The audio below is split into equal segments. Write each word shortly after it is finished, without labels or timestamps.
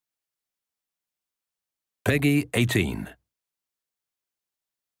Peggy 18.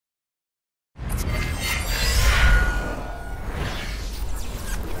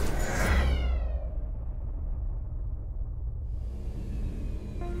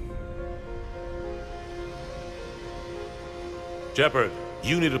 Shepard,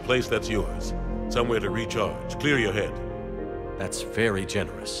 you need a place that's yours. Somewhere to recharge, clear your head. That's very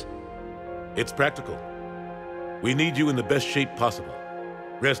generous. It's practical. We need you in the best shape possible.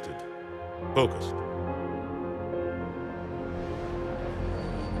 Rested. Focused.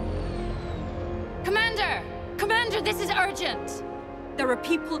 Commander! Commander, this is urgent! There are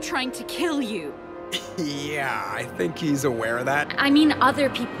people trying to kill you. Yeah, I think he's aware of that. I mean other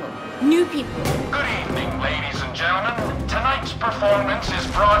people. New people. Good evening, ladies and gentlemen. Tonight's performance is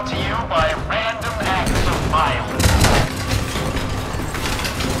brought to you by random acts of violence.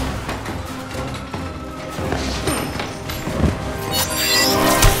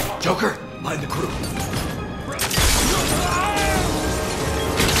 Joker, mind the crew.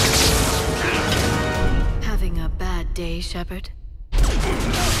 Having a bad day, Shepard?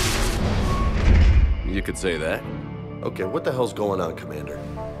 You could say that. Okay, what the hell's going on, Commander?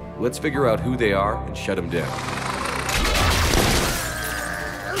 Let's figure out who they are and shut them down.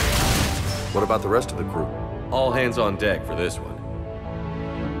 What about the rest of the crew? All hands on deck for this one.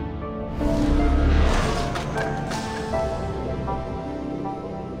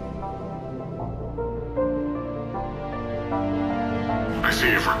 I see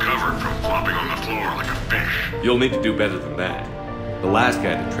you've recovered from flopping on the floor like a fish. You'll need to do better than that. The last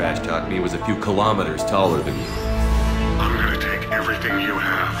guy to trash talk me was a few kilometers taller than you. I'm gonna take everything you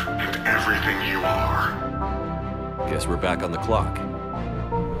have and everything you are. Guess we're back on the clock.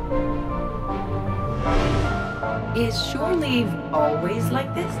 Is shore leave always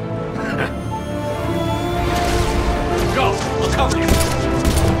like this? Go! I'll cover you!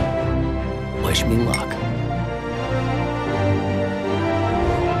 Wish me luck.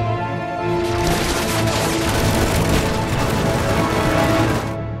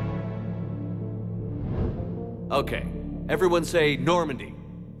 Okay, everyone say Normandy.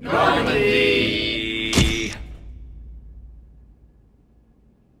 Normandy!